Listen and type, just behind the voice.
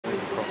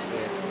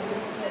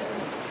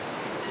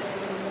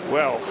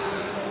Well,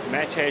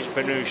 Matej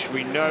Benus,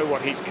 we know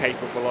what he's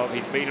capable of.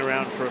 He's been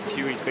around for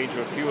he's been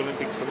to a few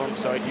Olympics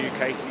alongside you,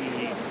 Casey.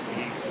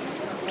 He's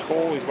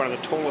tall, he's one of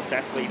the tallest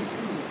athletes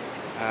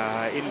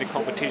in the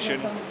competition.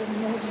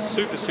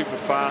 Super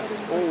fast,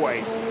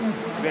 always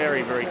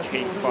very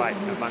keen fight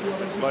amongst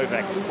the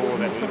Slovaks for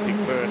that Olympic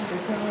berth.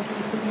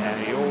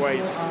 And he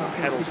always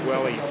paddles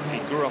well. He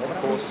grew up, of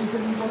course,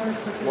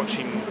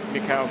 watching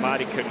Mikhail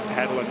Mardikin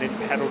paddle and then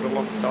paddled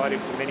alongside him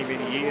for many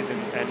years. And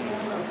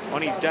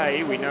on his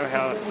day, we know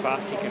how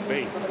fast he can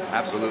be.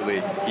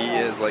 Absolutely. He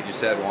is, like you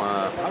said,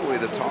 probably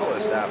the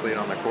tallest athlete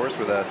on the course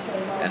with us.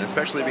 And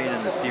especially being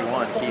in the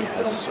C1, he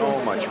has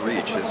so much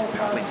reach. His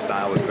paddling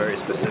style is very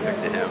specific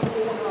to him.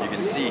 You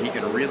can see he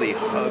can really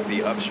hug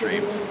the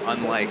upstreams,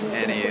 unlike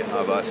any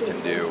of us can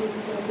do.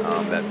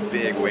 That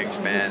big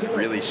wingspan,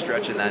 really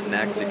stretching that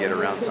neck to get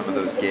around some of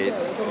those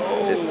gates.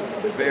 It's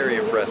very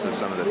impressive,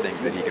 some of the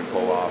things that he can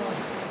pull off.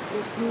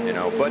 You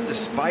know, but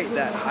despite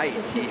that height,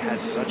 he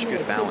has such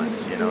good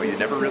balance. You know, you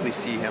never really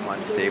see him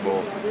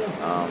unstable.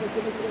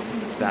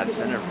 That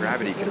center of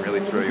gravity can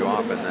really throw you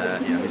off,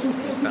 and you know, he's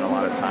spent a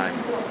lot of time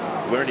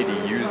learning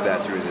to use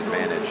that to his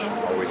advantage,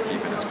 always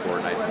keeping his core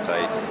nice and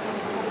tight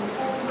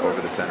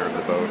over the center of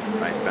the boat.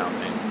 Nice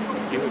bouncing.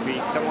 It would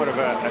be somewhat of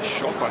a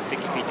shock, I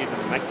think, if he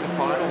didn't make the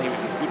final. He was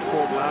in good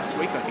form last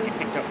week. I think he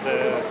picked up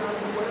the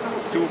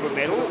silver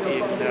medal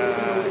in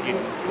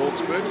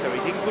Augsburg, so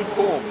he's in good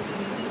form.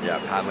 Yeah,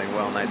 paddling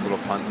well. Nice little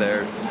punt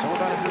there. Still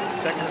about a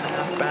second and a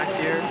half back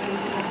here.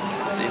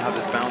 See how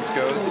this bounce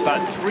goes.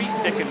 But 3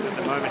 seconds at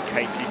the moment,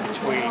 Casey,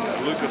 between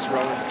Lucas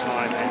Rowan's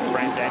time and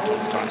Franz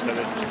Anton's time. So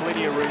there's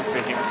plenty of room for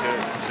him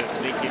to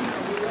sneak in.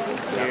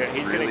 Yeah,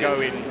 he's really going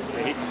to go in.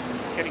 He's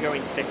going to go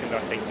in second, I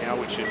think, now,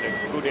 which is a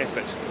good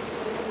effort.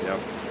 Yep.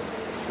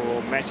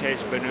 For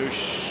Matej Benus,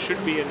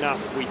 should be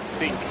enough, we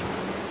think.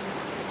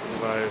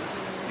 Although,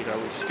 you know,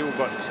 we've still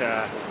got.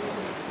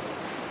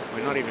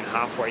 We're not even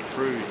halfway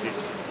through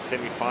this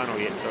semi-final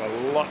yet, so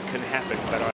a lot can happen. But